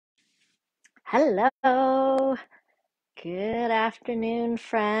Hello. Good afternoon,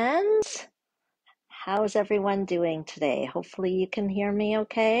 friends. How's everyone doing today? Hopefully you can hear me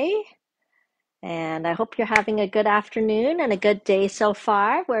okay. And I hope you're having a good afternoon and a good day so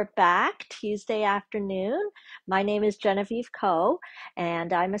far. We're back Tuesday afternoon. My name is Genevieve Coe,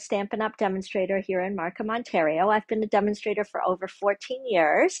 and I'm a Stampin' Up! Demonstrator here in Markham, Ontario. I've been a demonstrator for over 14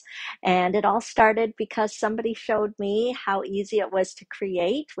 years, and it all started because somebody showed me how easy it was to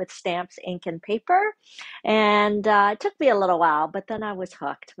create with stamps, ink, and paper. And it took me a little while, but then I was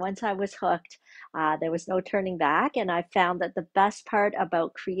hooked. Once I was hooked, there was no turning back, and I found that the best part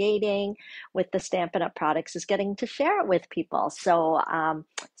about creating with the Stampin' Up! Products is getting to share it with people. So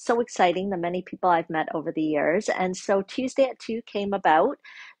exciting, the many people I've met over the years. And so Tuesday at 2 came about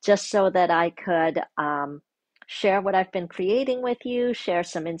just so that I could share what I've been creating with you, share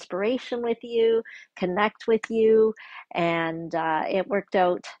some inspiration with you, connect with you. And it worked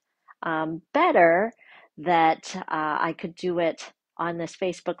out better that I could do it on this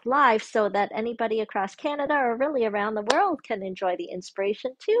Facebook Live so that anybody across Canada or really around the world can enjoy the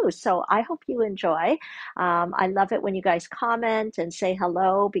inspiration too. So I hope you enjoy. I love it when you guys comment and say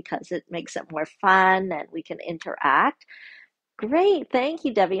hello because it makes it more fun and we can interact. Great. Thank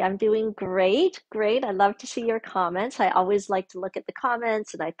you, Debbie. I'm doing great. Great. I love to see your comments. I always like to look at the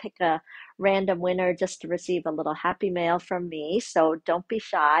comments and I pick a random winner just to receive a little happy mail from me. So don't be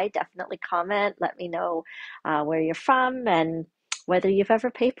shy. Definitely comment. Let me know where you're from and whether you've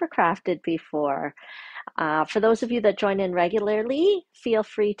ever paper crafted before. For those of you that join in regularly, feel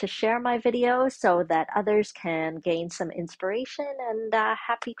free to share my videos so that others can gain some inspiration and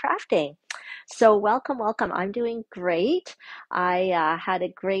happy crafting. So welcome, welcome. I'm doing great. I had a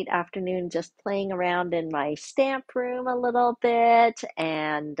great afternoon just playing around in my stamp room a little bit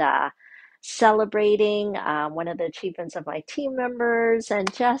and celebrating one of the achievements of my team members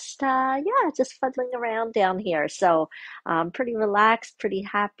and just fuddling around down here. So pretty relaxed, pretty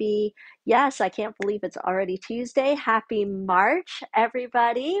happy. Yes, I can't believe it's already Tuesday. Happy March,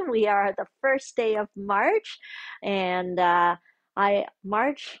 everybody. We are the first day of March and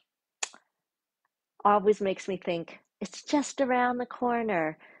March always makes me think it's just around the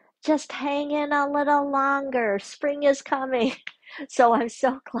corner. Just hang in a little longer. Spring is coming. So I'm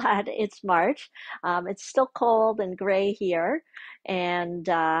so glad it's March. It's still cold and gray here, and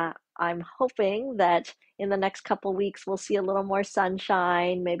I'm hoping that in the next couple weeks we'll see a little more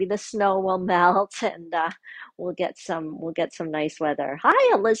sunshine. Maybe the snow will melt, and we'll get some nice weather.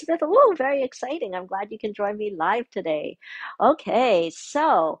 Hi, Elizabeth. Oh, very exciting. I'm glad you can join me live today. Okay,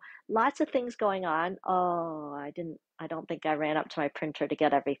 so lots of things going on. Oh, I don't think I ran up to my printer to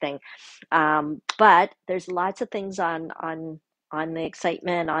get everything. But there's lots of things on the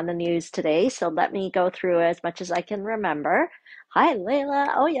excitement on the news today. So let me go through as much as I can remember. Hi,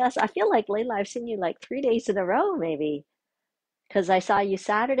 Layla. Oh, yes. I feel like Layla, I've seen you like 3 days in a row, maybe, because I saw you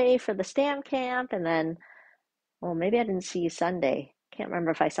Saturday for the STAM camp, and then, well, maybe I didn't see you Sunday. Can't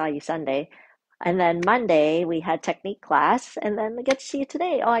remember if I saw you Sunday. And then Monday we had technique class, and then I get to see you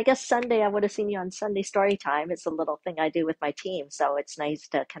today. Oh, I guess Sunday I would have seen you on Sunday story time. It's a little thing I do with my team, so it's nice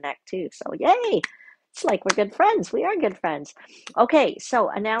to connect too. So yay! It's like we're good friends. We are good friends. Okay, so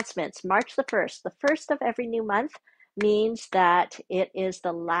announcements. March the 1st. The first of every new month means that it is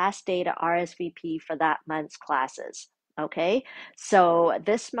the last day to RSVP for that month's classes. Okay, so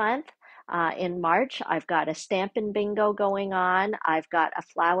this month in March, I've got a Stampin' Bingo going on. I've got a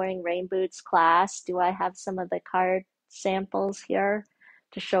Flowering Rain Boots class. Do I have some of the card samples here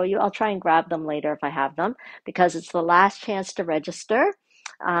to show you? I'll try and grab them later if I have them because it's the last chance to register.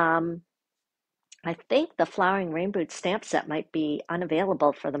 Um, I think the Flowering Rain Boots stamp set might be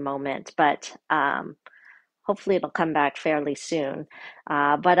unavailable for the moment, but hopefully it'll come back fairly soon.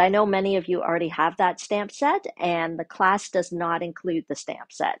 But I know many of you already have that stamp set, and the class does not include the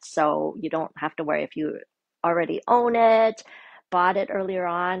stamp set. So you don't have to worry if you already own it, bought it earlier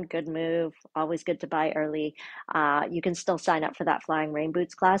on, good move, always good to buy early. You can still sign up for that Flying Rain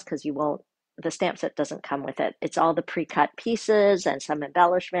Boots class because the stamp set doesn't come with it. It's all the pre-cut pieces and some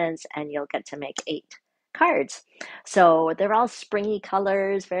embellishments, and you'll get to make 8 cards. So they're all springy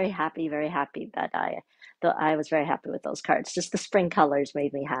colors. Very happy that I was very happy with those cards. Just the spring colors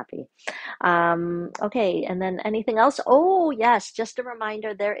made me happy. Okay, and then anything else? Oh, yes, just a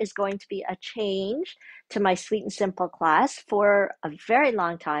reminder, there is going to be a change to my Sweet and Simple class. For a very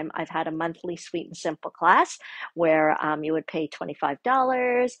long time, I've had a monthly Sweet and Simple class where you would pay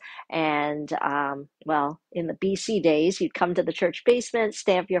 $25 and, well, in the BC days, you'd come to the church basement,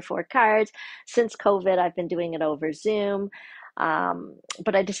 stamp your 4 cards. Since COVID, I've been doing it over Zoom.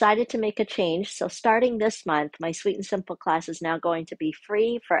 But I decided to make a change. So starting this month, my Sweet and Simple class is now going to be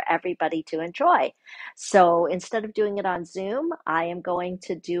free for everybody to enjoy. So instead of doing it on Zoom, I am going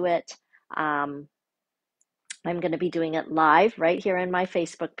to do it. Um, I'm going to be doing it live right here in my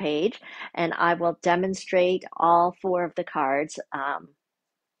Facebook page, and I will demonstrate all four of the cards.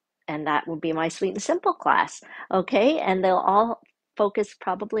 And that will be my Sweet and Simple class. Okay, and they'll all focus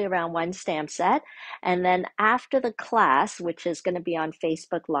probably around one stamp set. And then after the class, which is going to be on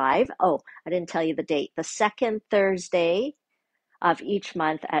Facebook Live, oh, I didn't tell you the date, the second Thursday of each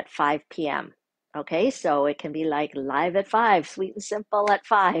month at 5 p.m. Okay, so it can be like live at 5, Sweet and Simple at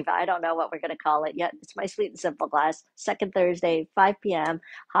 5. I don't know what we're going to call it yet. It's my Sweet and Simple class, second Thursday, 5 p.m.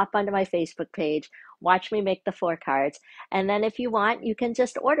 Hop onto my Facebook page, watch me make the four cards. And then if you want, you can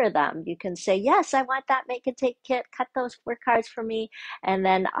just order them. You can say, yes, I want that make and take kit. Cut those four cards for me. And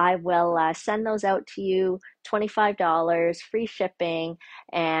then I will send those out to you, $25, free shipping.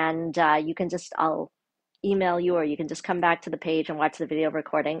 And you can just, I'll email you, or you can just come back to the page and watch the video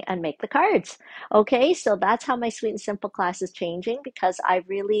recording and make the cards. Okay, so that's how my Sweet and Simple class is changing, because I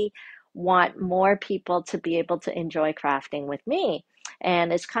really want more people to be able to enjoy crafting with me.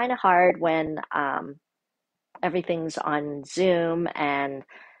 And it's kind of hard when everything's on Zoom, and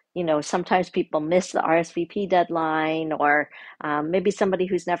sometimes people miss the RSVP deadline, or maybe somebody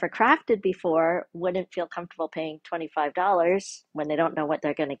who's never crafted before wouldn't feel comfortable paying $25 when they don't know what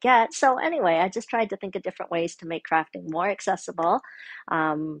they're going to get. So anyway, I just tried to think of different ways to make crafting more accessible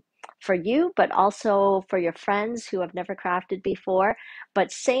um, for you, but also for your friends who have never crafted before.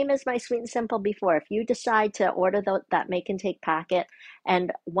 But same as my Sweet and Simple before, if you decide to order that make and take packet,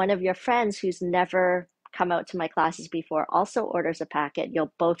 and one of your friends who's never come out to my classes before also orders a packet,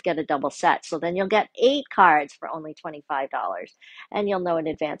 you'll both get a double set. So then you'll get 8 cards for only $25. And you'll know in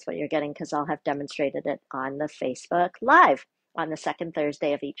advance what you're getting, because I'll have demonstrated it on the Facebook Live on the second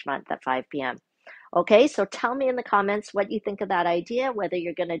Thursday of each month at 5 p.m. Okay, so tell me in the comments what you think of that idea, whether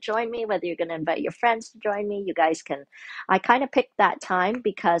you're going to join me, whether you're going to invite your friends to join me. You guys can, I kind of picked that time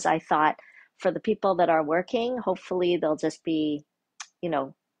because I thought for the people that are working, hopefully they'll just be you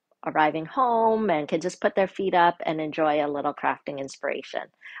know, arriving home and can just put their feet up and enjoy a little crafting inspiration.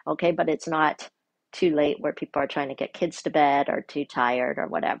 Okay, but it's not too late where people are trying to get kids to bed or too tired or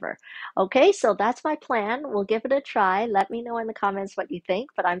whatever. Okay, so that's my plan. We'll give it a try. Let me know in the comments what you think,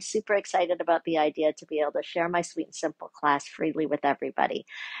 but I'm super excited about the idea to be able to share my Sweet and Simple class freely with everybody.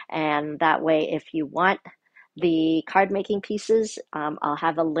 And that way, if you want the card making pieces, I'll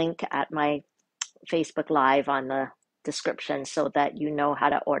have a link at my Facebook Live on the description so that you know how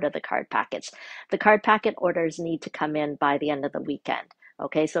to order the card packets. The card packet orders need to come in by the end of the weekend.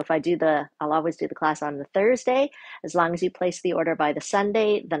 Okay, so if I'll always do the class on the Thursday. As long as you place the order by the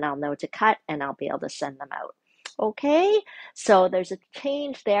Sunday, then I'll know to cut and I'll be able to send them out. Okay, so there's a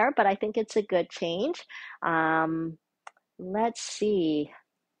change there, but I think it's a good change. Let's see.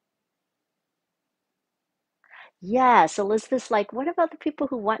 Yes, Elizabeth's like, what about the people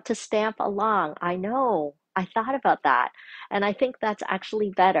who want to stamp along? I know, I thought about that, and I think that's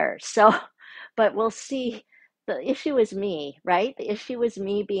actually better. So, but we'll see. The issue is me, right? The issue is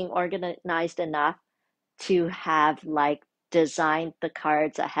me being organized enough to have like designed the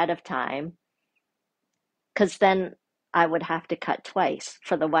cards ahead of time, because then I would have to cut twice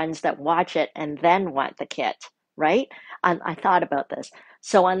for the ones that watch it and then want the kit, right? I thought about this.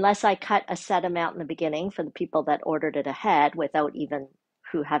 So unless I cut a set amount in the beginning for the people that ordered it ahead without even,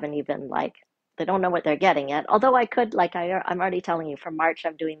 who haven't even like, they don't know what they're getting yet. Although I could, like I'm already telling you, for March,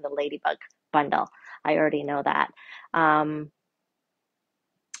 I'm doing the Ladybug bundle. I already know that. Um,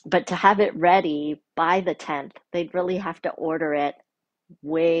 but to have it ready by the 10th, they'd really have to order it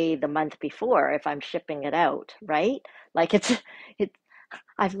way the month before if I'm shipping it out, right? Like it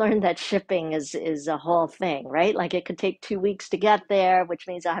I've learned that shipping is a whole thing, right? Like it could take 2 weeks to get there, which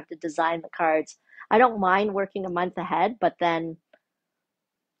means I have to design the cards. I don't mind working a month ahead, but then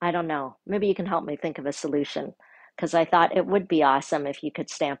I don't know. Maybe you can help me think of a solution, because I thought it would be awesome if you could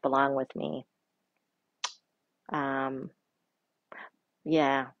stamp along with me. Um,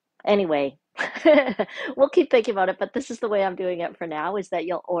 yeah. Anyway, we'll keep thinking about it, but this is the way I'm doing it for now, is that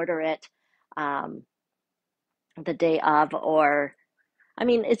you'll order it um, the day of, or I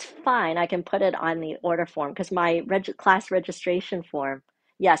mean, it's fine. I can put it on the order form because my class registration form,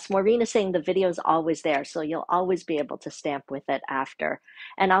 yes, Maureen is saying the video is always there, so you'll always be able to stamp with it after.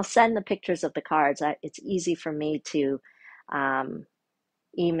 And I'll send the pictures of the cards. It's easy for me to um,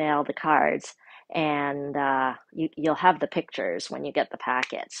 email the cards, and you'll have the pictures when you get the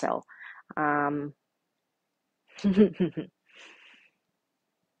packet. So, um,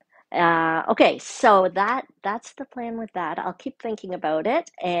 Okay, so that's the plan with that. I'll keep thinking about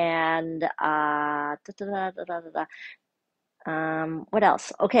it. And what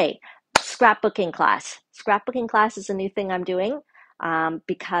else? Okay, scrapbooking class. Scrapbooking class is a new thing I'm doing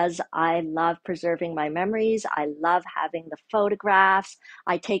because I love preserving my memories. I love having the photographs.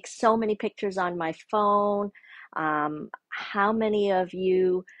 I take so many pictures on my phone. How many of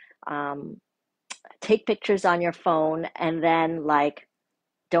you um, take pictures on your phone and then like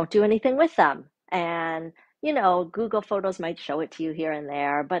don't do anything with them? And Google Photos might show it to you here and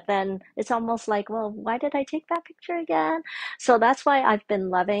there, but then it's almost like, well, why did I take that picture again? So that's why I've been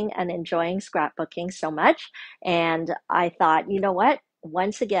loving and enjoying scrapbooking so much. And I thought, you know what?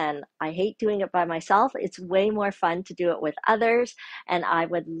 Once again, I hate doing it by myself. It's way more fun to do it with others. And I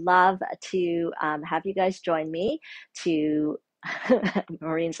would love to have you guys join me to.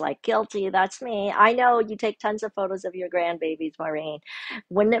 Maureen's like, guilty, that's me. I know you take tons of photos of your grandbabies, Maureen.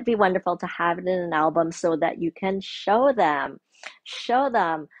 Wouldn't it be wonderful to have it in an album so that you can show them? Show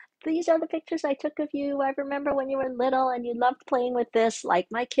them. These are the pictures I took of you. I remember when you were little and you loved playing with this. Like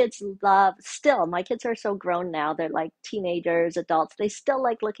my kids love, still, my kids are so grown now. They're like teenagers, adults. They still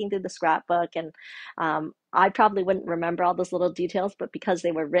like looking through the scrapbook. And I probably wouldn't remember all those little details, but because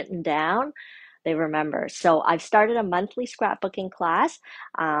they were written down, they remember. So I've started a monthly scrapbooking class.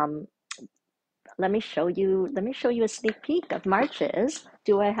 Um, let me show you a sneak peek of March's.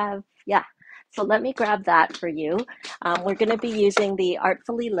 Do I have, yeah. So let me grab that for you. We're going to be using the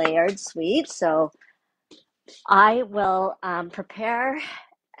Artfully Layered suite. So I will prepare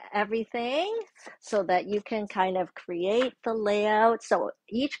everything so that you can kind of create the layout. So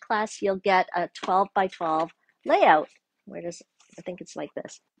each class you'll get a 12 by 12 layout. I think it's like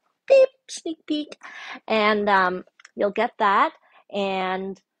this. Beep, sneak peek. And you'll get that.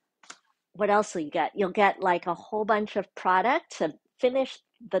 And what else will you get? You'll get like a whole bunch of product to finish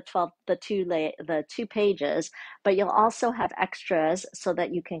the two pages, but you'll also have extras so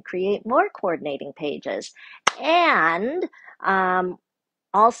that you can create more coordinating pages. And um,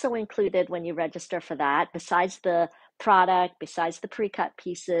 also included when you register for that, besides the product, besides the pre-cut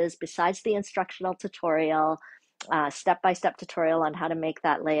pieces, besides the instructional tutorial, step-by-step tutorial on how to make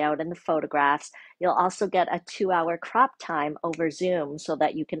that layout and the photographs, you'll also get a 2-hour crop time over Zoom so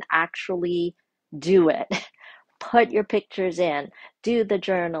that you can actually do it. Put your pictures in, do the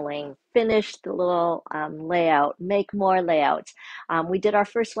journaling, finish the little layout, make more layouts. We did our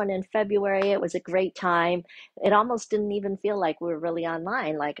first one in February. It was a great time. It almost didn't even feel like we were really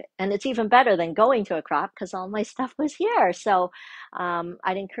online. And it's even better than going to a crop because all my stuff was here. So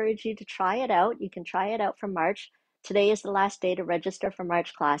I'd encourage you to try it out. You can try it out for March. Today is the last day to register for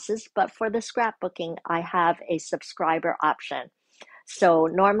March classes, but for the scrapbooking, I have a subscriber option. So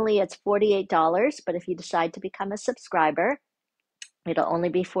normally it's $48, but if you decide to become a subscriber, it'll only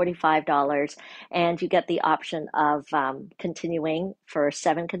be $45, and you get the option of continuing for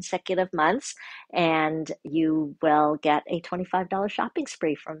 7 consecutive months, and you will get a $25 shopping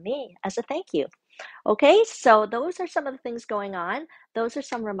spree from me as a thank you. Okay, so those are some of the things going on. Those are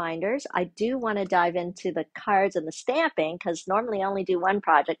some reminders. I do want to dive into the cards and the stamping because normally I only do one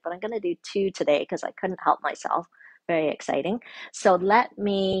project, but I'm going to do two today because I couldn't help myself. Very exciting. So let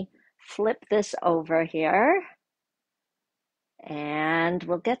me flip this over here and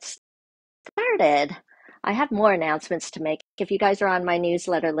we'll get started. I have more announcements to make. If you guys are on my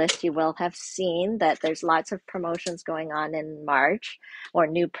newsletter list, you will have seen that there's lots of promotions going on in March or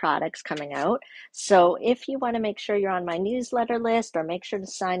new products coming out. So if you want to make sure you're on my newsletter list or make sure to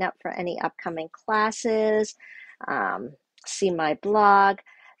sign up for any upcoming classes, see my blog,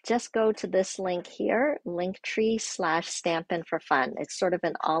 just go to this link here, linktree/Stampin' for Fun. It's sort of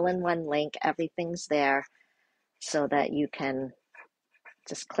an all-in-one link. Everything's there so that you can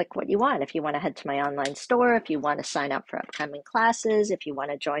just click what you want. If you want to head to my online store, if you want to sign up for upcoming classes, if you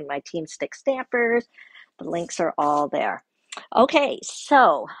want to join my Team S.T.I.C stampers, the links are all there. Okay,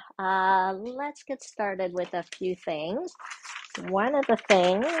 so let's get started with a few things. One of the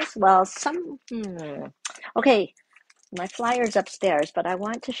things, okay, my flyer's upstairs, but I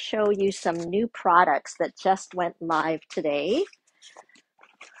want to show you some new products that just went live today.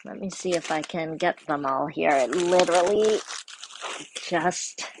 Let me see if I can get them all here. It literally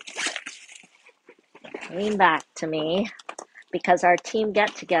just came back to me because our team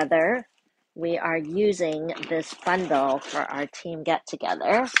get together, we are using this bundle for our team get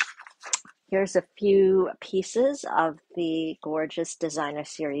together. Here's a few pieces of the gorgeous designer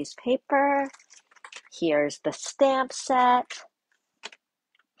series paper. Here's the stamp set.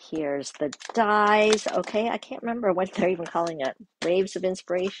 Here's the dies. Okay, I can't remember what they're even calling it. Waves of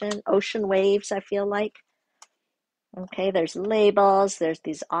inspiration, ocean waves, I feel like. Okay, there's labels, there's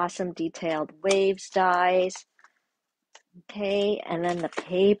these awesome detailed waves dies. Okay, and then the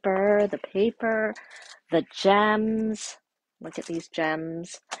gems. Look at these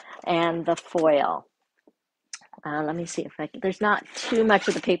gems, and the foil. Let me see if there's not too much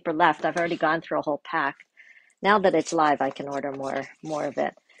of the paper left. I've already gone through a whole pack. Now that it's live, I can order more of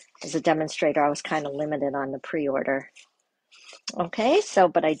it. As a demonstrator, I was kind of limited on the pre-order. Okay, so,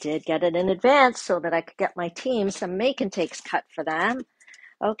 but I did get it in advance so that I could get my team some make and takes cut for them.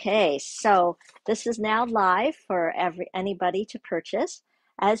 Okay, so this is now live for anybody to purchase.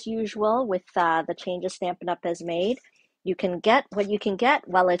 As usual, with the changes Stampin' Up! Has made, you can get what you can get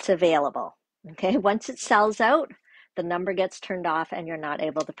while it's available. Okay, once it sells out, the number gets turned off and you're not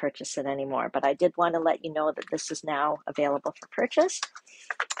able to purchase it anymore. But I did want to let you know that this is now available for purchase.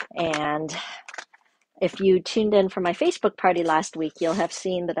 And if you tuned in for my Facebook party last week, you'll have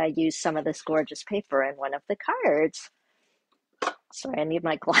seen that I used some of this gorgeous paper in one of the cards. Sorry, I need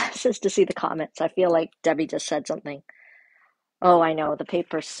my glasses to see the comments. I feel like Debbie just said something. Oh, I know, the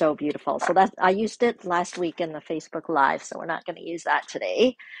paper's so beautiful. So I used it last week in the Facebook Live, so we're not going to use that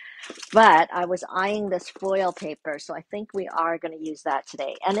today. But I was eyeing this foil paper, so I think we are going to use that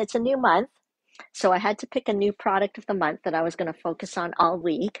today. And it's a new month, so I had to pick a new product of the month that I was going to focus on all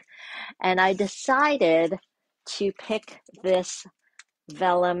week. And I decided to pick this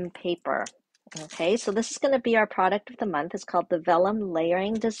vellum paper. Okay, so this is going to be our product of the month. It's called the Vellum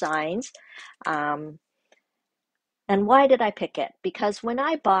Layering Designs. And why did I pick it? Because when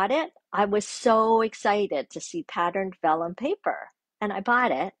I bought it, I was so excited to see patterned vellum paper. And I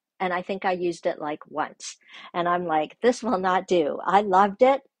bought it, and I think I used it like once. And I'm like, this will not do. I loved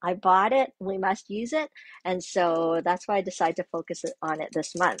it. I bought it. We must use it. And so that's why I decided to focus on it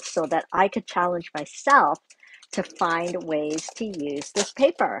this month so that I could challenge myself to find ways to use this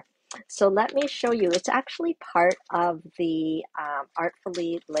paper. So let me show you. It's actually part of the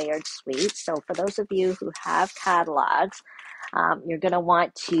Artfully Layered Suite. So for those of you who have catalogs, you're going to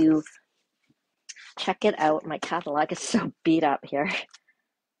want to check it out. My catalog is so beat up here.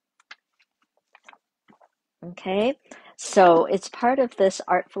 Okay, so it's part of this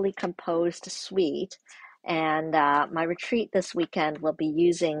Artfully Composed Suite. And my retreat this weekend will be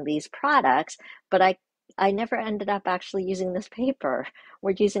using these products, but I never ended up actually using this paper.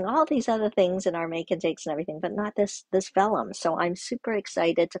 We're using all these other things in our make and takes and everything, but not this vellum. So I'm super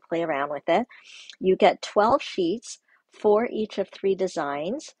excited to play around with it. You get 12 sheets for each of 3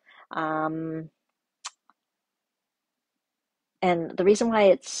 designs. And the reason why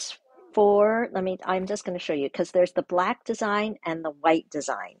it's 4, I'm just going to show you because there's the black design and the white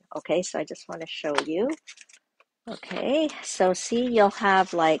design. Okay, so I just want to show you. Okay, so see, you'll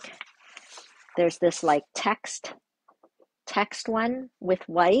have there's this text one with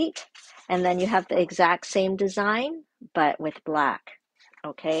white, and then you have the exact same design, but with black.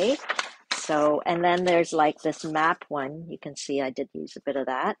 Okay, so, and then there's this map one. You can see I did use a bit of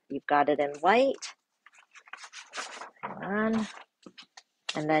that. You've got it in white. Hang on.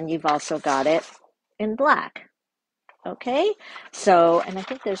 And then you've also got it in black. Okay, so, and I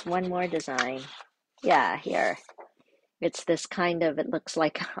think there's one more design. Yeah, here. It's this kind of, it looks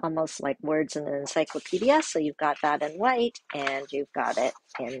like almost like words in an encyclopedia. So you've got that in white and you've got it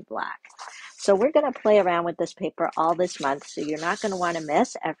in black. So we're going to play around with this paper all this month. So you're not going to want to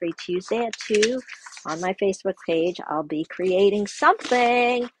miss every Tuesday at 2 on my Facebook page. I'll be creating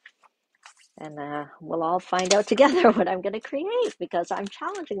something. And we'll all find out together what I'm going to create because I'm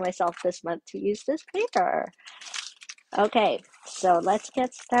challenging myself this month to use this paper. Okay, so let's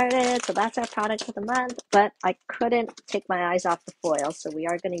get started. So that's our product of the month, but I couldn't take my eyes off the foil, so we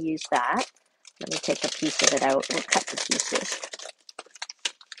are going to use that. Let me take a piece of it out. We'll cut the pieces.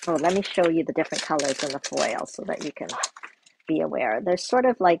 Oh, let me show you the different colors in the foil so that you can be aware. There's sort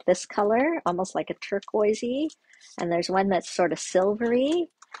of like this color, almost like a turquoisey, and there's one that's sort of silvery,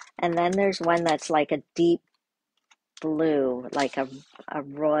 and then there's one that's like a deep blue, like a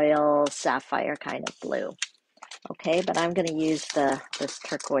royal sapphire kind of blue. Okay, but I'm going to use this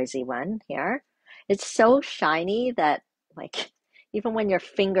turquoisey one here. It's so shiny that even when your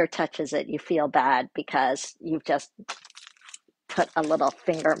finger touches it, you feel bad because you've just put a little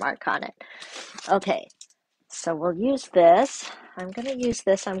finger mark on it. Okay, so we'll use this. I'm going to use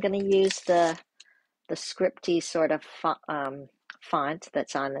the scripty sort of font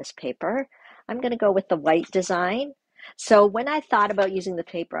that's on this paper. I'm going to go with the white design. So when I thought about using the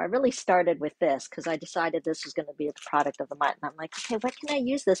paper, I really started with this because I decided this was going to be the product of the month. And I'm like, okay, what can I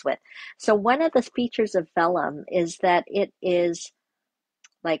use this with? So one of the features of vellum is that it is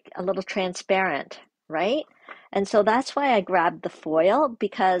like a little transparent, right? And so that's why I grabbed the foil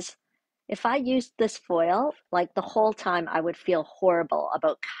because if I used this foil, like the whole time I would feel horrible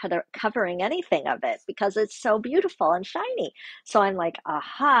about covering anything of it because it's so beautiful and shiny. So I'm like,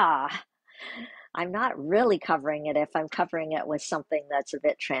 aha, I'm not really covering it if I'm covering it with something that's a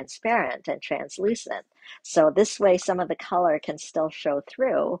bit transparent and translucent. So this way, some of the color can still show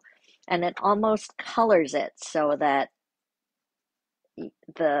through, and it almost colors it so that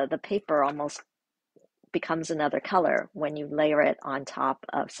the paper almost becomes another color when you layer it on top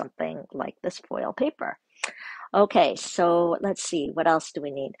of something like this foil paper. Okay, so let's see, what else do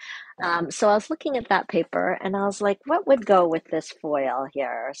we need? So I was looking at that paper and I was like, what would go with this foil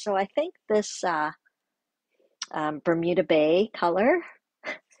here? So I think this Bermuda Bay color.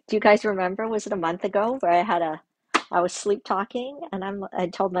 Do you guys remember? Was it a month ago where I was sleep talking and I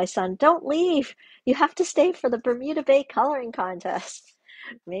told my son, don't leave. You have to stay for the Bermuda Bay coloring contest.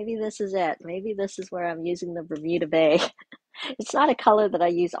 Maybe this is it. Maybe this is where I'm using the Bermuda Bay. It's not a color that I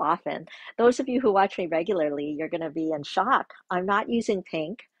use often. Those of you who watch me regularly, you're going to be in shock. I'm not using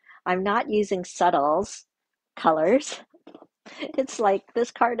pink. I'm not using subtles colors. It's like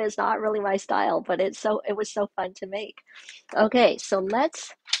this card is not really my style, but it was so fun to make. Okay, so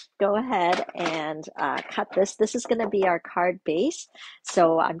let's go ahead and cut this. This is going to be our card base.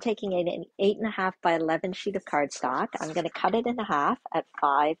 So I'm taking an 8.5 by 11 sheet of cardstock. I'm going to cut it in half at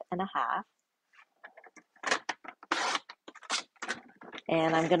 5.5.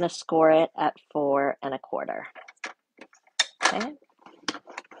 And I'm going to score it at 4.25. Okay.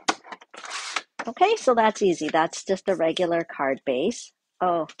 Okay, so that's easy. That's just a regular card base.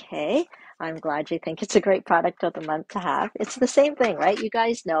 Okay, I'm glad you think it's a great product of the month to have. It's the same thing, right? You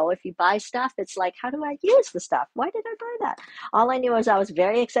guys know if you buy stuff, it's like, how do I use the stuff? Why did I buy that? All I knew is I was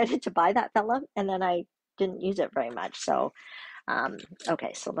very excited to buy that Vellum, and then I didn't use it very much. So,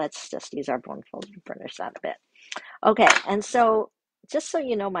 okay, so let's just use our bone folder to burnish that a bit. Okay, and so just so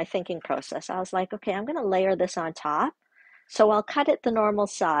you know my thinking process, I was like, okay, I'm going to layer this on top. So I'll cut it the normal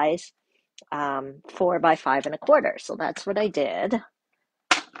size, 4 by 5.25. So that's what I did.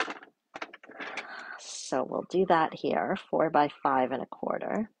 So we'll do that here, 4 by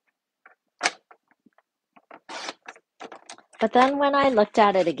 5.25. But then when I looked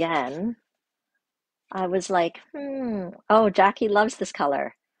at it again, I was like, oh, Jackie loves this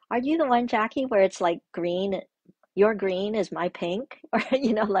color. Are you the one, Jackie, where it's like green? Your green is my pink, or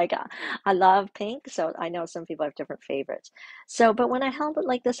like I love pink. So I know some people have different favorites. So, but when I held it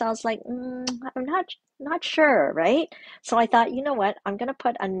like this, I was like, I'm not sure, right? So I thought, you know what? I'm gonna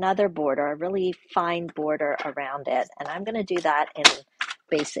put another border, a really fine border around it, and I'm gonna do that in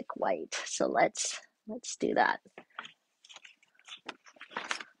basic white. So let's do that.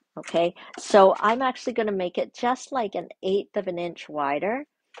 Okay, so I'm actually going to make it just like 1/8 of an inch wider.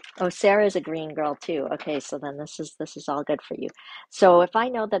 Oh, Sarah's a green girl too. Okay, so then this is all good for you. So if I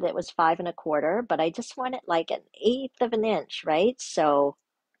know that it was 5.25, but I just want it like 1/8 of an inch, right? So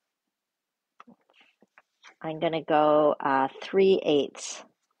I'm going to go 3/8,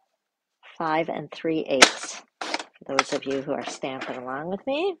 5 3/8. For those of you who are stamping along with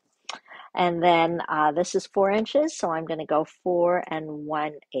me. And then this is 4 inches, so I'm going to go 4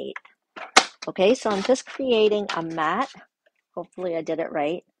 1/8. Okay, so I'm just creating a mat. Hopefully I did it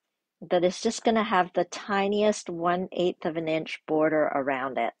right. That is just going to have the tiniest 1/8 of an inch border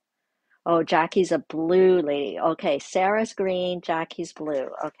around it. Oh, Jackie's a blue lady. Okay, Sarah's green, Jackie's blue.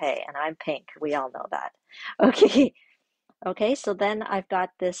 Okay, and I'm pink. We all know that. Okay, okay, so then I've got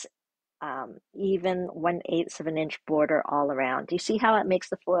this even 1/8 of an inch border all around. Do you see how it makes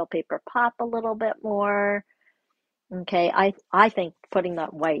the foil paper pop a little bit more? Okay, I think putting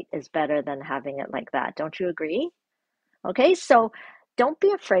that white is better than having it like that. Don't you agree? Okay, so don't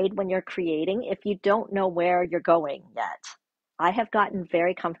be afraid when you're creating if you don't know where you're going yet. I have gotten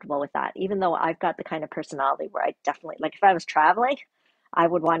very comfortable with that, even though I've got the kind of personality where I definitely, like if I was traveling, I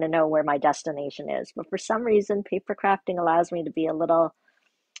would want to know where my destination is. But for some reason, paper crafting allows me to be a little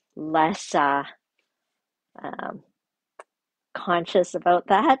less um, conscious about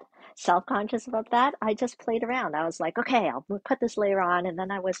that, self-conscious about that. I just played around. I was like, okay, I'll put this layer on, and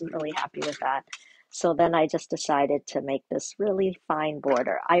then I wasn't really happy with that. So then I just decided to make this really fine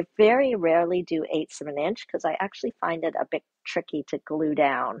border. I very rarely do 1/8 of an inch because I actually find it a bit tricky to glue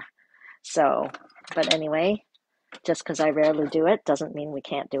down. So, but anyway, just because I rarely do it doesn't mean we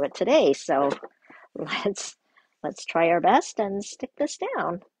can't do it today. So let's let's try our best and stick this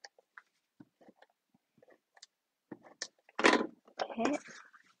down. Okay.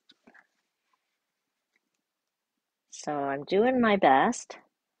 So I'm doing my best.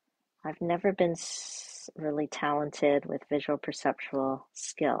 I've never been really talented with visual perceptual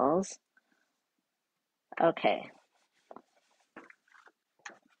skills. Okay.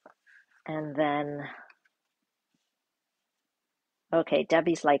 And then, okay,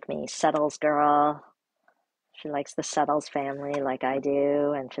 Debbie's like me, Settles girl. She likes the Settles family like I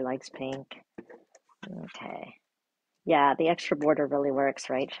do, and she likes pink. Okay. Yeah, the extra border really works,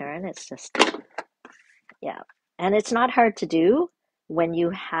 right, Sharon? It's just, yeah. And it's not hard to do when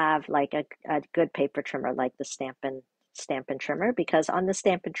you have like a good paper trimmer like the Stampin' Trimmer, because on the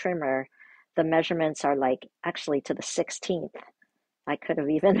Stampin' Trimmer, the measurements are like actually to the 16th. I could have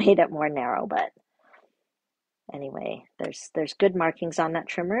even made it more narrow, but anyway, there's good markings on that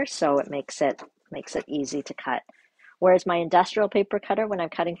trimmer, so it makes it easy to cut. Whereas my industrial paper cutter, when I'm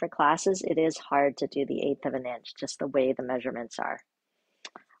cutting for classes, it is hard to do the 1/8 of an inch, just the way the measurements are.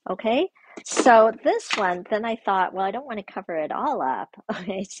 Okay, so this one, then I thought, well, I don't want to cover it all up.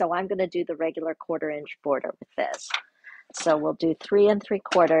 Okay, so I'm going to do the regular 1/4 inch border with this. So we'll do 3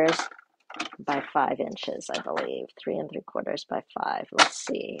 3/4 by 5 inches, I believe. 3 3/4 by 5. Let's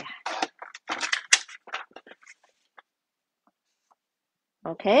see.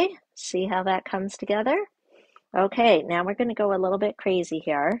 Okay, see how that comes together? Okay, now we're going to go a little bit crazy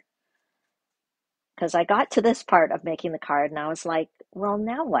here because I got to this part of making the card and I was like, well,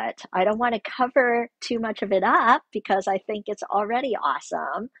 now what? I don't want to cover too much of it up because I think it's already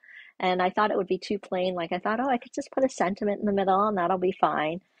awesome. And I thought it would be too plain. Like I thought, oh, I could just put a sentiment in the middle and that'll be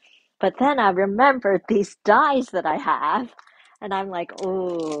fine. But then I remembered these dies that I have and I'm like,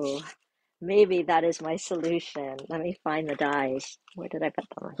 oh, maybe that is my solution. Let me find the dies. Where did I put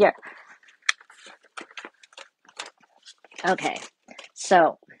them? Here. Okay,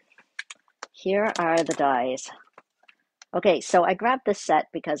 so here are the dies. Okay, so I grabbed this set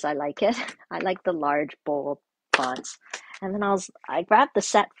because I like it. I like the large, bold fonts. And then I grabbed the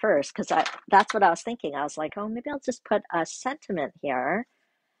set first because that's what I was thinking. I was like, oh, maybe I'll just put a sentiment here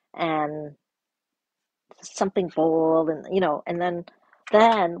and something bold and and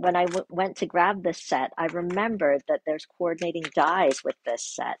then when I went to grab this set, I remembered that there's coordinating dies with this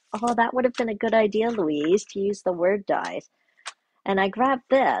set. Oh, that would have been a good idea, Louise, to use the word dies. And I grabbed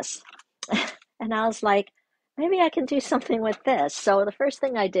this and I was like, maybe I can do something with this. So the first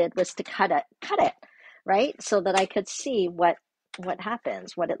thing I did was to cut it, right? So that I could see what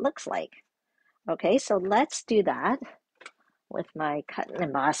happens, what it looks like. Okay, so let's do that with my cut and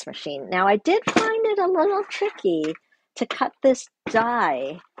emboss machine. Now I did find it a little tricky to cut this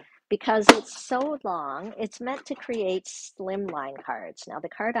die because it's so long. It's meant to create slimline cards. Now the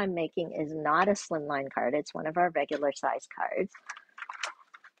card I'm making is not a slimline card. It's one of our regular size cards.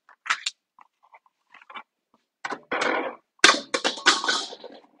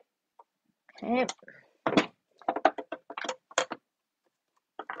 Okay.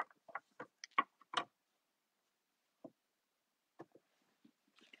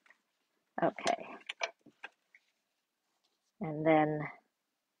 Okay. And then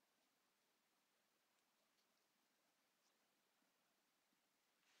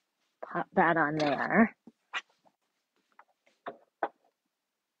pop that on there.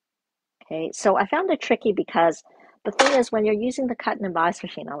 Okay, so I found it tricky because the thing is when you're using the cut and emboss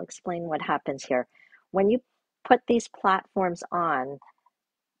machine, I'll explain what happens here. When you put these platforms on,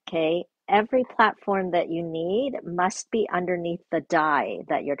 okay, every platform that you need must be underneath the die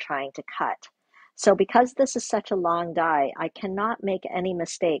that you're trying to cut. So because this is such a long die, I cannot make any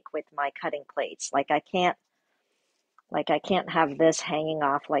mistake with my cutting plates. I can't have this hanging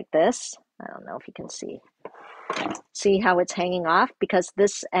off like this. I don't know if you can see. See how it's hanging off? Because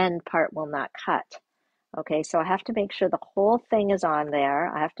this end part will not cut. Okay, so I have to make sure the whole thing is on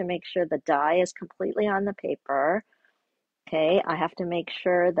there. I have to make sure the die is completely on the paper. Okay, I have to make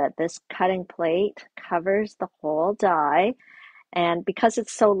sure that this cutting plate covers the whole die. And because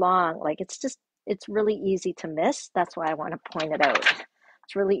it's so long, like it's really easy to miss. That's why I want to point it out.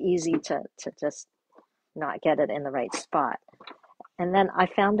 It's really easy to just not get it in the right spot. And then I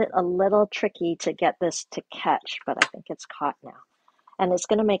found it a little tricky to get this to catch, but I think it's caught now. And it's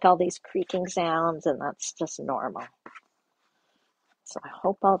going to make all these creaking sounds, and that's just normal. So I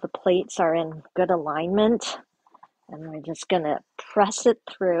hope all the plates are in good alignment, and we're just going to press it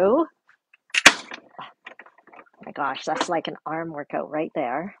through. Oh my gosh, that's like an arm workout right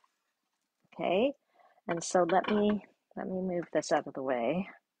there. Okay, and so let me move this out of the way.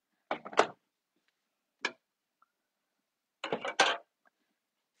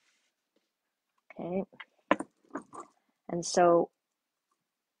 Okay, and so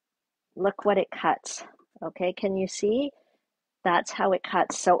look what it cuts. Okay, can you see? That's how it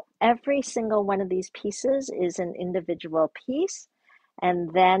cuts. So every single one of these pieces is an individual piece.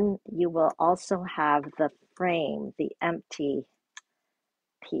 And then you will also have the frame, the empty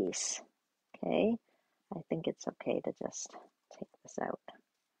piece. Okay, I think it's okay to just take this out.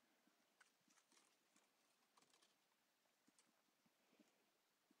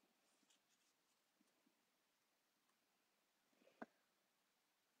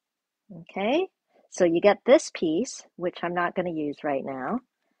 Okay, so you get this piece, which I'm not going to use right now.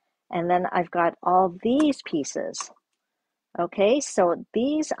 And then I've got all these pieces. Okay, so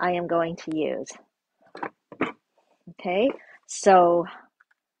these I am going to use. Okay, so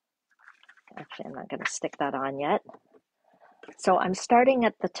actually I'm not going to stick that on yet. So I'm starting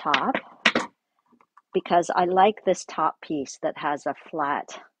at the top because I like this top piece that has a flat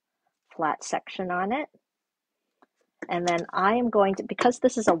section on it. And then I am going to, because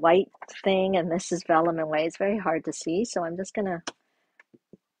this is a white thing and this is vellum and white, it's very hard to see. So I'm just going to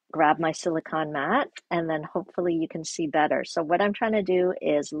grab my silicone mat and then hopefully you can see better. So what I'm trying to do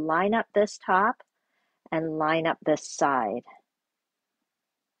is line up this top and line up this side.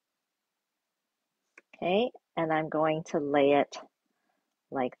 Okay, and I'm going to lay it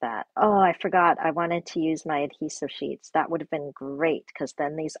like that. Oh, I forgot. I wanted to use my adhesive sheets. That would have been great because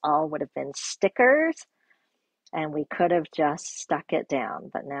then these all would have been stickers and we could have just stuck it down.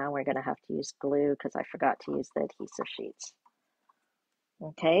 But now we're going to have to use glue because I forgot to use the adhesive sheets.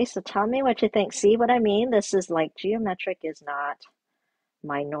 Okay, so tell me what you think. See what I mean? This is like geometric is not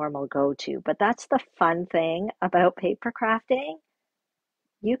my normal go-to, but that's the fun thing about paper crafting.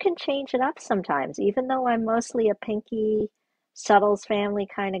 You can change it up sometimes, even though I'm mostly a pinky, Subtles family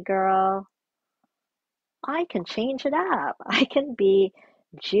kind of girl. I can change it up. I can be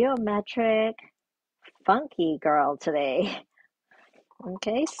geometric, funky girl today.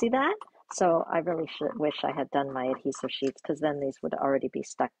 Okay, see that? So I really wish I had done my adhesive sheets because then these would already be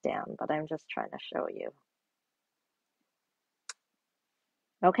stuck down, but I'm just trying to show you.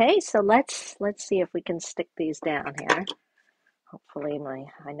 Okay, so let's see if we can stick these down here. Hopefully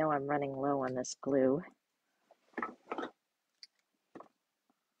I know I'm running low on this glue.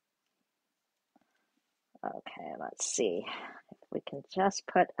 Okay, let's see if we can just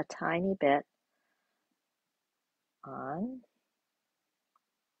put a tiny bit on.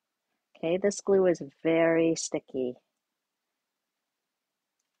 Okay, this glue is very sticky.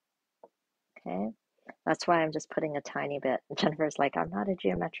 Okay, that's why I'm just putting a tiny bit. Jennifer's like, I'm not a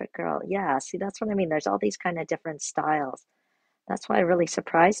geometric girl. Yeah, see, that's what I mean. There's all these kind of different styles. That's why I really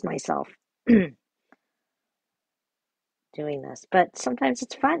surprised myself doing this. But sometimes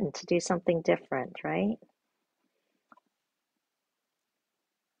it's fun to do something different, right?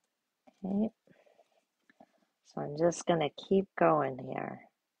 Okay, so I'm just going to keep going here.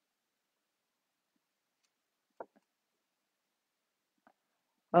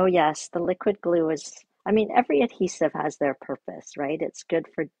 Oh, yes, the liquid glue is, I mean, every adhesive has their purpose, right? It's good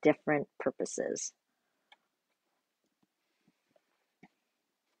for different purposes.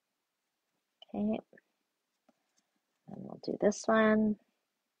 Okay, and we'll do this one.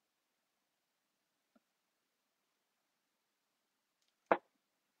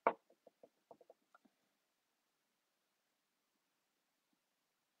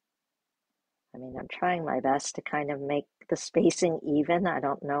 I mean, I'm trying my best to kind of make the spacing even. I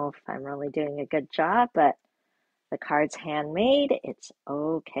don't know if I'm really doing a good job, but the card's handmade. It's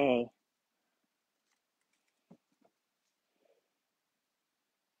okay.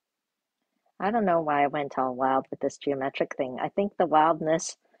 I don't know why I went all wild with this geometric thing. I think the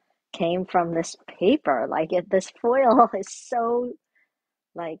wildness came from this paper. This foil is so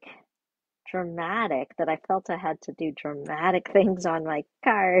like dramatic that I felt I had to do dramatic things on my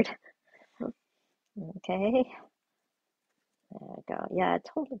card. Okay, there we go. Yeah, it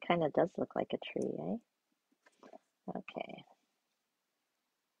totally kind of does look like a tree, eh? Okay,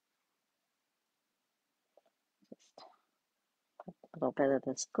 just put a little bit of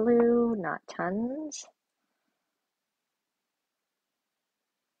this glue, not tons.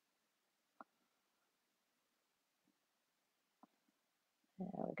 There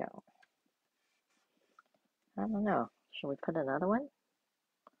we go. I don't know. Should we put another one?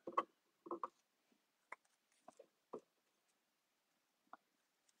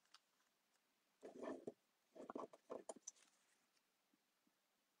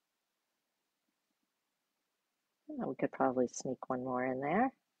 Oh, we could probably sneak one more in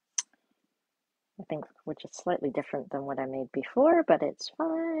there. I think, which is slightly different than what I made before, but it's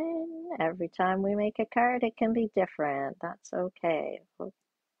fine. Every time we make a card, it can be different. That's okay. Whoa,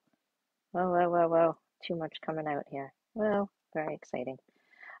 whoa, whoa, whoa. Too much coming out here. Well, very exciting.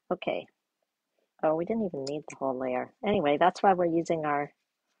 Okay. Oh, we didn't even need the whole layer. Anyway, that's why we're using our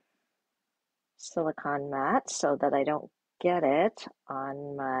silicone mat so that I don't get it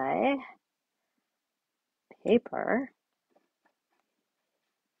on my paper.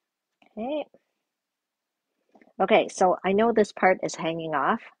 Okay. Okay, so I know this part is hanging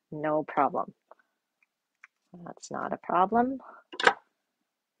off. No problem. That's not a problem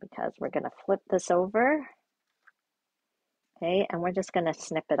because we're going to flip this over Okay, and we're just going to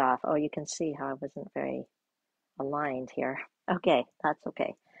snip it off. Oh, you can see how I wasn't very aligned here. Okay, that's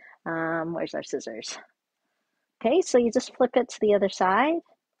okay. Where's our scissors? Okay, so you just flip it to the other side,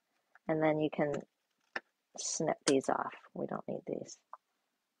 and then you can snip these off. We don't need these.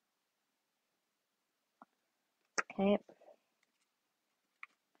 Okay,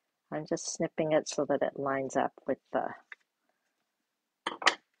 I'm just snipping it so that it lines up with the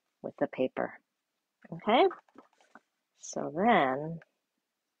paper. Okay, so then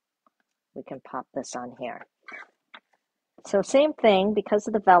we can pop this on here. So same thing, because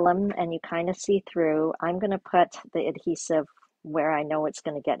of the vellum and you kind of see through, I'm going to put the adhesive where I know it's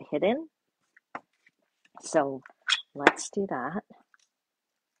going to get hidden. So let's do that.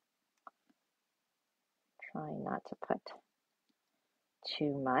 Try not to put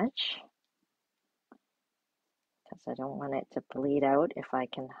too much because I don't want it to bleed out if I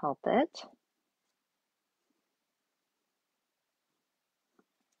can help it.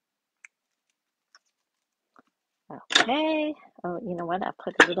 Okay. Oh, you know what? I'll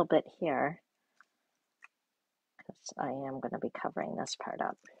put a little bit here because I am going to be covering this part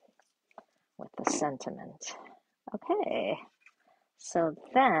up with the sentiment. Okay. So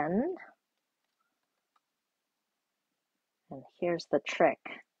then, and here's the trick.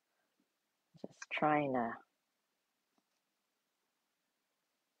 Just trying to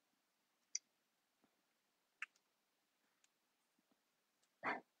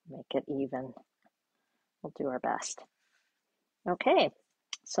make it even. We'll do our best. Okay,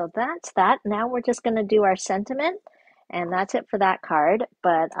 so that's that. Now we're just going to do our sentiment, and that's it for that card.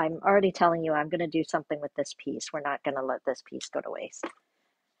 But I'm already telling you I'm going to do something with this piece. We're not going to let this piece go to waste.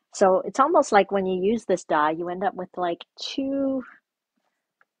 So it's almost like when you use this die, you end up with like two,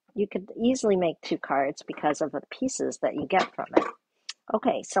 you could easily make two cards because of the pieces that you get from it.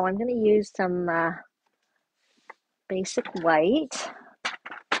 Okay, so I'm going to use some basic white,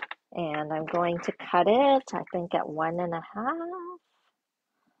 and I'm going to cut it, I think, at 1.5.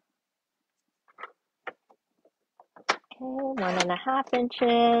 Okay, 1.5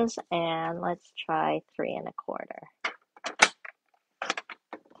 inches, and let's try 3.25.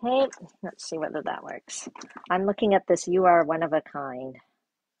 Okay, let's see whether that works. I'm looking at this "You Are One of a Kind." I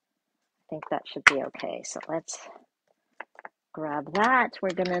think that should be okay. So let's grab that. We're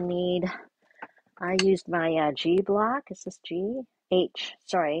gonna need, I used my G block. Is this G? H,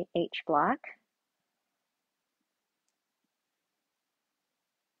 sorry, H block.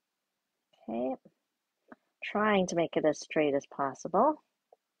 Okay, trying to make it as straight as possible.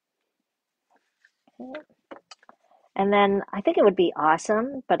 Okay. And then I think it would be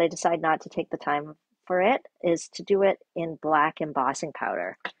awesome, but I decided not to take the time for it, is to do it in black embossing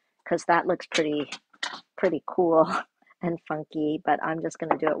powder, because that looks pretty cool and funky, but I'm just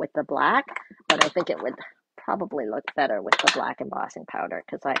going to do it with the black, but I think it would probably look better with the black embossing powder,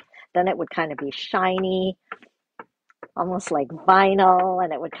 because then it would kind of be shiny, almost like vinyl,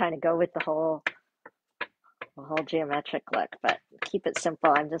 and it would kind of go with the whole geometric look. But keep it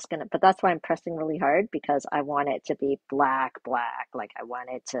simple. I'm just gonna, but that's why I'm pressing really hard, because I want it to be black, like I want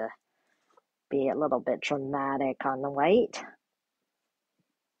it to be a little bit dramatic on the white.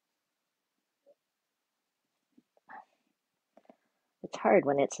 It's hard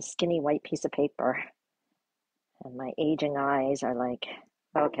when it's a skinny white piece of paper and my aging eyes are like,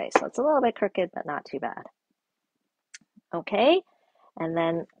 okay, so it's a little bit crooked, but not too bad. Okay, and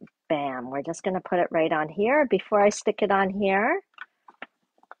then bam, we're just gonna put it right on here. Before I stick it on here,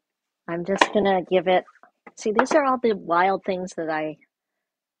 I'm just gonna give it, see, these are all the wild things that I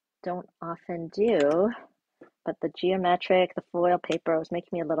don't often do, but the geometric, the foil paper was making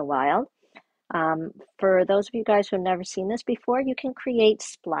me a little wild. For those of you guys who have never seen this before, you can create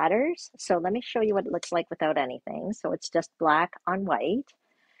splatters. So let me show you what it looks like without anything. So it's just black on white.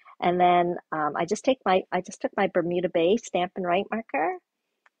 And then I just took my Bermuda Bay Stampin' Write marker,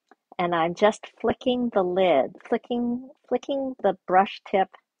 and I'm just flicking the lid, flicking the brush tip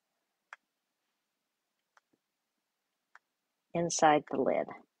inside the lid.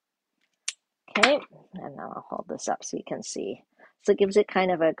 Okay, and now I'll hold this up so you can see. So it gives it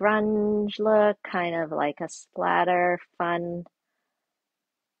kind of a grunge look, kind of like a splatter, fun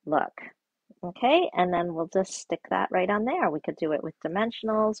look. Okay, and then we'll just stick that right on there. We could do it with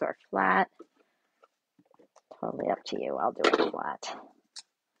dimensionals or flat. Totally up to you. I'll do it flat.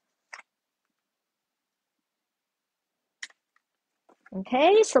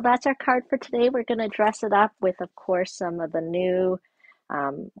 Okay, so that's our card for today. We're going to dress it up with, of course, some of the new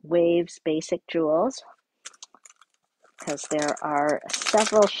Waves Basic Jewels, because there are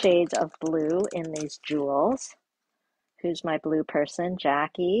several shades of blue in these jewels. Who's my blue person?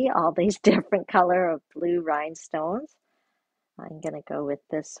 Jackie. All these different color of blue rhinestones. I'm going to go with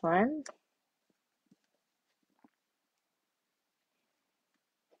this one.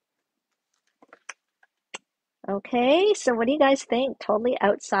 Okay, so what do you guys think? Totally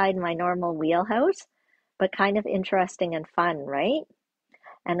outside my normal wheelhouse, but kind of interesting and fun, right?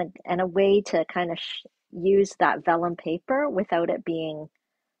 And a way to kind of use that vellum paper without it being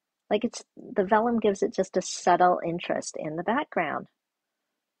like it's the vellum gives it just a subtle interest in the background.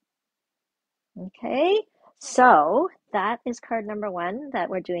 Okay, so that is card number one that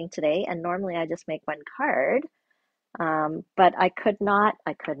we're doing today. And normally I just make one card, but I could not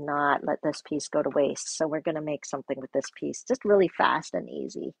let this piece go to waste. So we're going to make something with this piece, just really fast and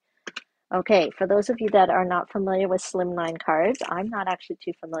easy. Okay, for those of you that are not familiar with slimline cards, I'm not actually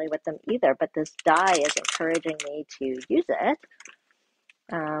too familiar with them either, but this die is encouraging me to use it.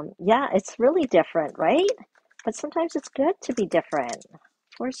 Yeah, it's really different, right? But sometimes it's good to be different.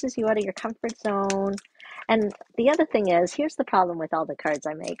 Forces you out of your comfort zone. And the other thing is, here's the problem with all the cards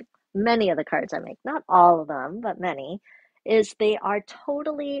I make, many of the cards I make, not all of them, but many, is they are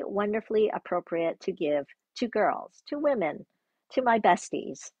totally wonderfully appropriate to give to girls, to women, to my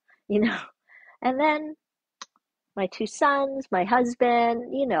besties, you know. And then my two sons, my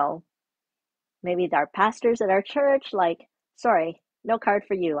husband, maybe our pastors at our church, like, sorry, no card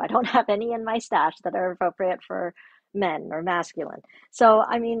for you. I don't have any in my stash that are appropriate for men or masculine. So,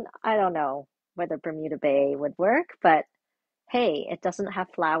 I mean, I don't know whether Bermuda Bay would work, but hey, it doesn't have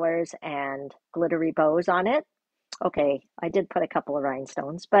flowers and glittery bows on it. Okay, I did put a couple of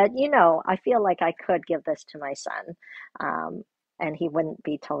rhinestones, but I feel like I could give this to my son, um, and he wouldn't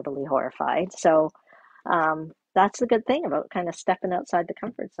be totally horrified. So, that's the good thing about kind of stepping outside the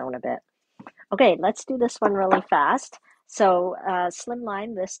comfort zone a bit. Okay, let's do this one really fast. So,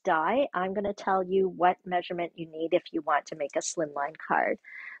 slimline this die, I'm going to tell you what measurement you need if you want to make a slimline card.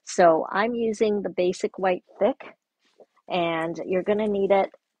 So, I'm using the basic white thick, and you're going to need it,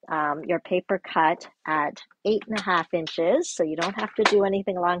 your paper cut at 8.5 inches. So, you don't have to do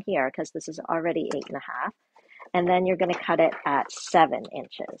anything along here because this is already 8.5. And then you're going to cut it at 7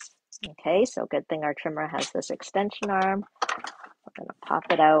 inches. Okay, so good thing our trimmer has this extension arm. We're going to pop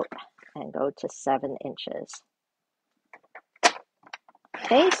it out and go to 7 inches.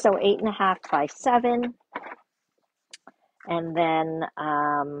 Okay, so 8.5 by 7, and then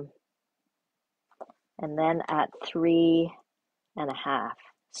at 3.5.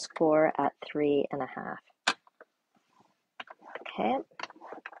 Score at 3.5. Okay,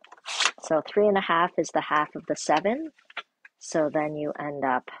 so 3.5 is the half of the 7. So then you end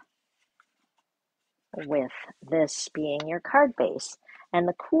up with this being your card base. And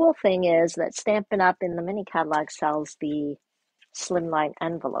the cool thing is that Stampin' Up! In the mini catalog sells the slimline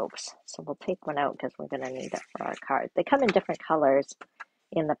envelopes. So we'll take one out because we're going to need it for our card. They come in different colors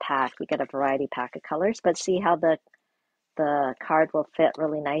in the pack. You get a variety pack of colors, but see how the card will fit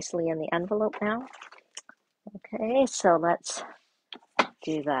really nicely in the envelope now? Okay, so let's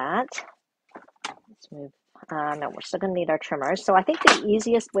do that. Let's move. No, we're still going to need our trimmers. So I think the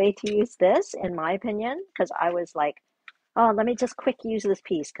easiest way to use this, in my opinion, because I was like, oh, let me just quick use this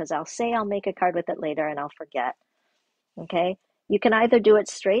piece because I'll say I'll make a card with it later and I'll forget. Okay, you can either do it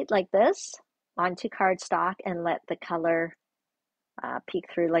straight like this onto cardstock and let the color peek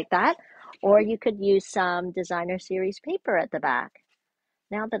through like that, or you could use some designer series paper at the back.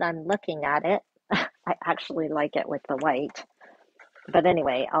 Now that I'm looking at it, I actually like it with the white. But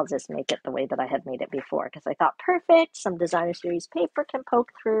anyway, I'll just make it the way that I had made it before because I thought perfect. Some designer series paper can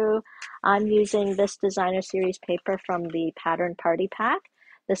poke through. I'm using this designer series paper from the Pattern Party Pack.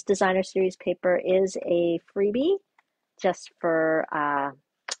 This designer series paper is a freebie just for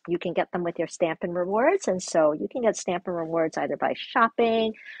you can get them with your Stampin' Rewards. And so you can get Stampin' Rewards either by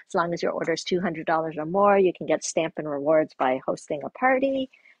shopping, as long as your order is $200 or more. You can get Stampin' Rewards by hosting a party.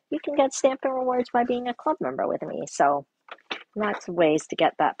 You can get Stampin' Rewards by being a club member with me. So lots of ways to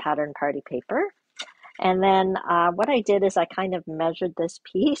get that pattern party paper. And then what I did is I kind of measured this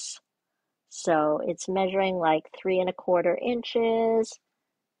piece. So it's measuring like 3.25 inches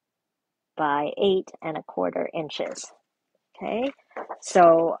by 8.25 inches. Okay,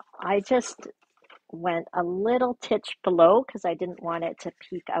 so I just went a little titch below because I didn't want it to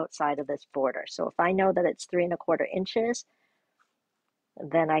peek outside of this border. So if I know that it's 3.25 inches,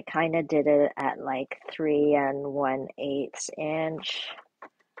 then I kind of did it at like 3 1/8 inch.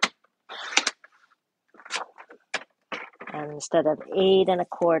 And instead of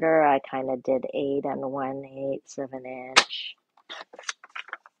 8.25, I kind of did 8 1/8 inch.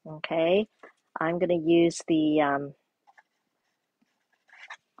 Okay, I'm going to use the,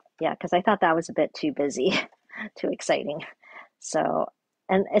 yeah, because I thought that was a bit too busy, too exciting. So,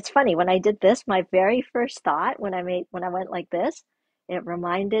 And it's funny, when I did this, my very first thought when I went like this, it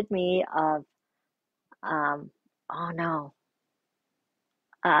reminded me of um oh no,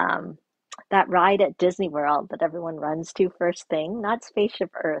 um that ride at Disney World that everyone runs to first thing, not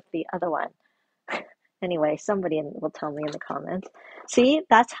Spaceship Earth, the other one. Anyway, will tell me in the comments. See,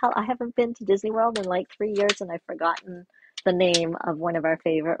 that's how I haven't been to Disney World in like 3 years and I've forgotten the name of one of our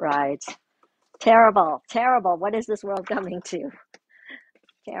favorite rides. Terrible, terrible. What is this world coming to?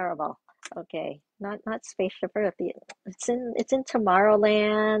 Terrible. Okay, not Spaceship Earth. It's in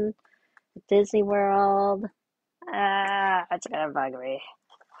Tomorrowland, Disney World. Ah, it's gonna bug me.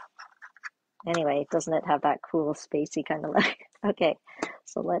 Anyway, doesn't it have that cool spacey kind of look? Okay,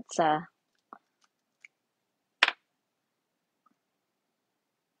 so let's okay.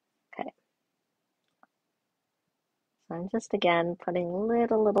 So I'm just again putting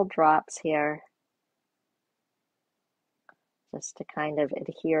little drops here just to kind of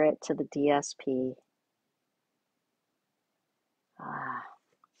adhere it to the DSP. Ah,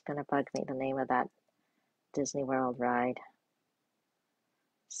 it's gonna bug me, the name of that Disney World ride.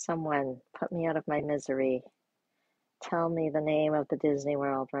 Someone put me out of my misery. Tell me the name of the Disney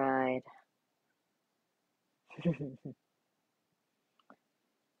World ride.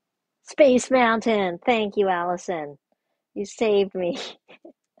 Space Mountain. Thank you, Allison. You saved me.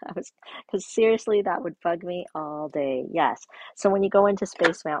 That was because seriously, that would bug me all day. Yes. So when you go into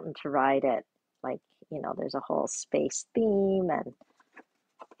Space Mountain to ride it, like, there's a whole space theme and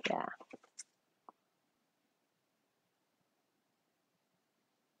yeah.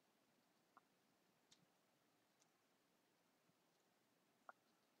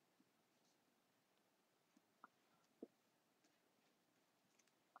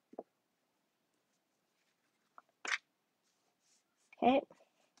 Okay.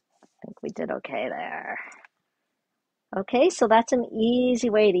 I think we did okay there. Okay, so that's an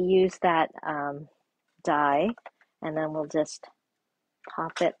easy way to use that die, and then we'll just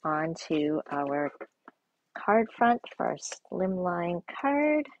pop it onto our card front for our slimline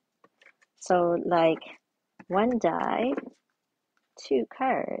card. So like one die, two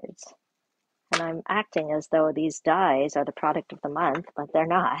cards. And I'm acting as though these dies are the product of the month, but they're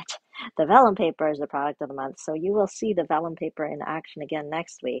not. The vellum paper is the product of the month, so you will see the vellum paper in action again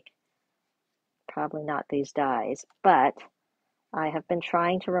next week. Probably not these dies, but I have been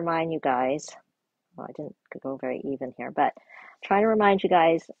trying to remind you guys, well, I didn't go very even here, but trying to remind you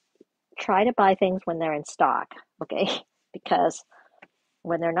guys, try to buy things when they're in stock, okay? Because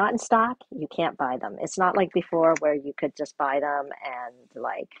when they're not in stock, you can't buy them. It's not like before where you could just buy them and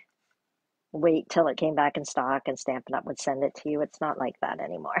like wait till it came back in stock and Stampin' Up would send it to you. It's not like that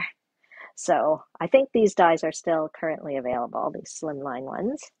anymore. So I think these dies are still currently available, these slimline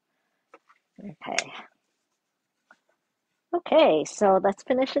ones. Okay. Okay, so let's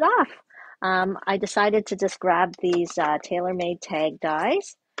finish it off. I decided to just grab these tailor-made tag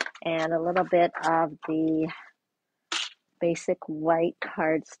dies and a little bit of the basic white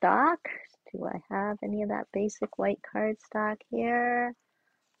cardstock. Do I have any of that basic white cardstock here?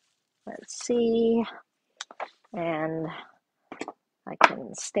 Let's see. And I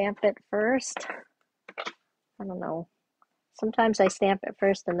can stamp it first. I don't know. Sometimes I stamp it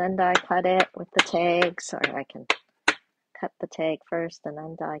first and then die cut it with the tags, or I can cut the tag first and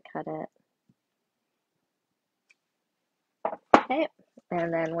then die cut it. Okay,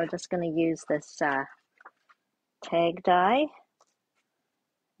 and then we're just going to use this tag die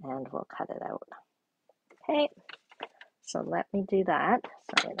and we'll cut it out. Okay, so let me do that.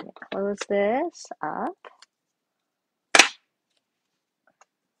 So I'm going to close this up.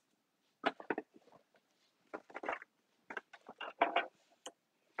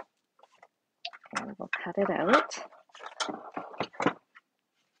 And we'll cut it out.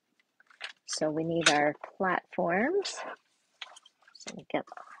 So we need our platforms. So we get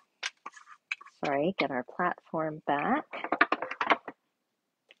our platform back.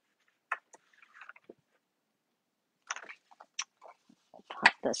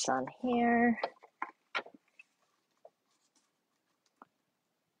 Pop this on here.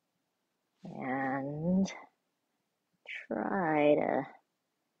 And try to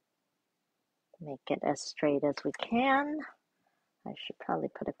make it as straight as we can. I should probably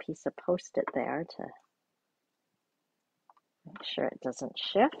put a piece of post-it there to make sure it doesn't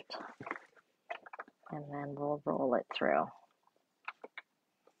shift. And then we'll roll it through.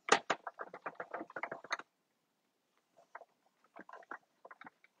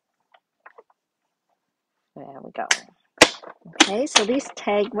 There we go. Okay, so these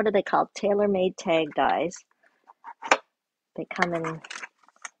what are they called? Tailor-made tag dies. They come in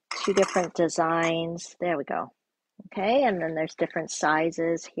two different designs. There we go. Okay, and then there's different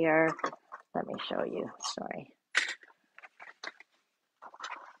sizes here. Let me show you, sorry.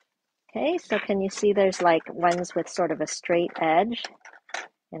 Okay, so can you see there's like ones with sort of a straight edge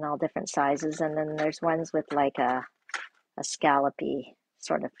in all different sizes, and then there's ones with like a scallopy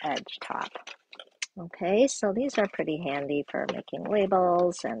sort of edge top. Okay, so these are pretty handy for making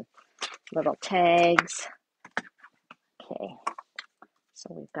labels and little tags. Okay,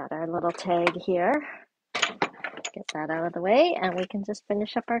 so we've got our little tag here. Get that out of the way, and we can just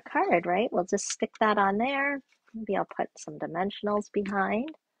finish up our card, right? We'll just stick that on there. Maybe I'll put some dimensionals behind.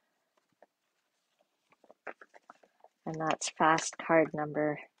 And that's fast card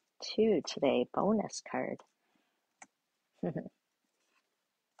number 2 today, bonus card.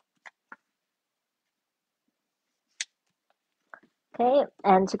 Okay,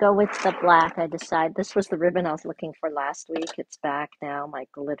 and to go with the black, I decided this was the ribbon I was looking for last week. It's back now, my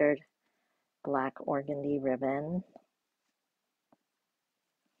glittered black organdy ribbon.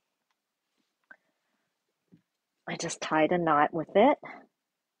 I just tied a knot with it.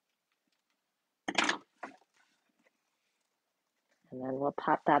 And then we'll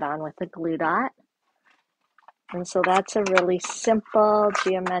pop that on with a glue dot. And so that's a really simple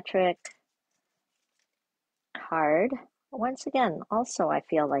geometric card. Once again, also I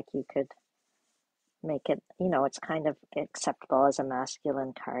feel like you could make it, you know, it's kind of acceptable as a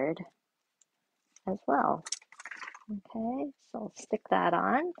masculine card as well. Okay, so I'll stick that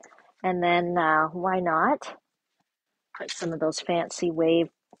on. And then why not put some of those fancy wave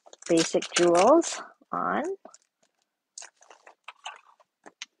basic jewels on.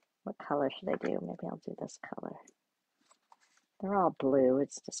 What color should I do? Maybe I'll do this color. They're all blue.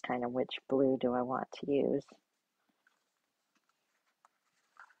 It's just kind of which blue do I want to use.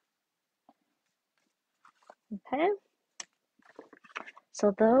 Okay.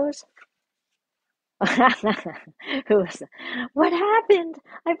 So those. Who is? What happened?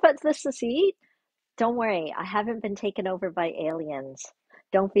 I put this to see. Don't worry, I haven't been taken over by aliens.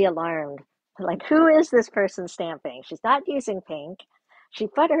 Don't be alarmed. Like, who is this person stamping? She's not using pink. She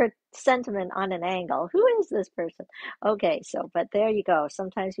put her sentiment on an angle. Who is this person? Okay, so, but there you go.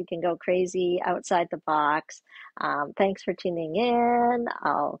 Sometimes you can go crazy outside the box. Thanks for tuning in.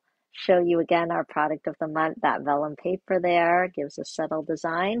 I'll show you again our product of the month. That vellum paper there gives a subtle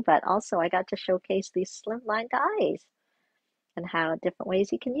design, but also I got to showcase these slimline guys and how different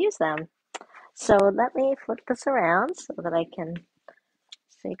ways you can use them. So let me flip this around so that I can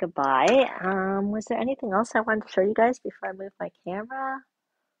say goodbye. Was there anything else I wanted to show you guys before I move my camera?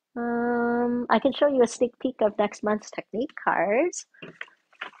 I can show you a sneak peek of next month's technique cards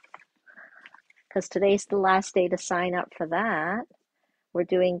because today's the last day to sign up for that. We're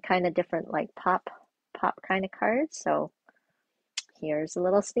doing kind of different like pop kind of cards. So here's a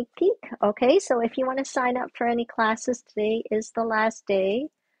little sneak peek. Okay, so if you want to sign up for any classes, today is the last day.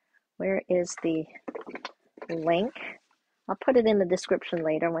 Where is the link? I'll put it in the description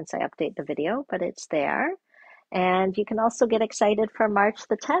later once I update the video, but it's there. And you can also get excited for March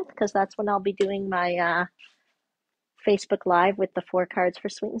the 10th because that's when I'll be doing my Facebook Live with the 4 cards for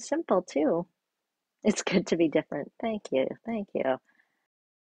Sweet and Simple too. It's good to be different. Thank you. Thank you.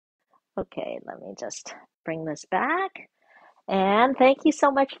 Okay, let me just bring this back. And thank you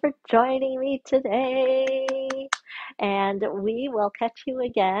so much for joining me today. And we will catch you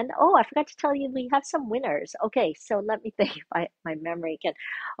again. Oh, I forgot to tell you we have some winners. Okay, so let me think if my memory can.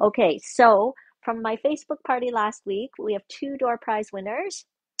 Okay, so from my Facebook party last week, we have 2 door prize winners,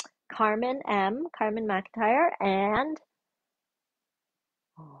 Carmen McIntyre, and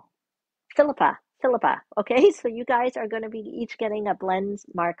Philippa. Okay, so you guys are going to be each getting a blends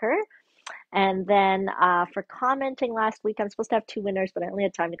marker. And then for commenting last week, I'm supposed to have 2 winners, but I only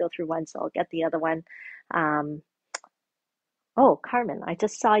had time to go through one, so I'll get the other one. Oh, Carmen, I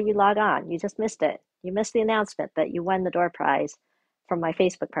just saw you log on. You just missed it. You missed the announcement that you won the door prize from my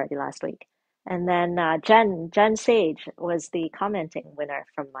Facebook party last week. And then Jen Sage was the commenting winner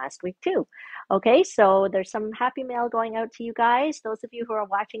from last week too. Okay, so there's some happy mail going out to you guys. Those of you who are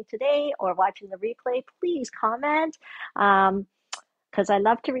watching today or watching the replay, please comment. Because I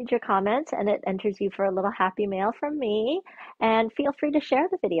love to read your comments and it enters you for a little happy mail from me. And feel free to share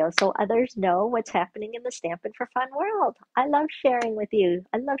the video so others know what's happening in the Stampin' for Fun world. I love sharing with you.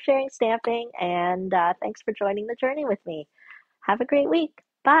 I love sharing stamping, and thanks for joining the journey with me. Have a great week.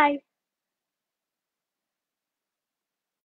 Bye.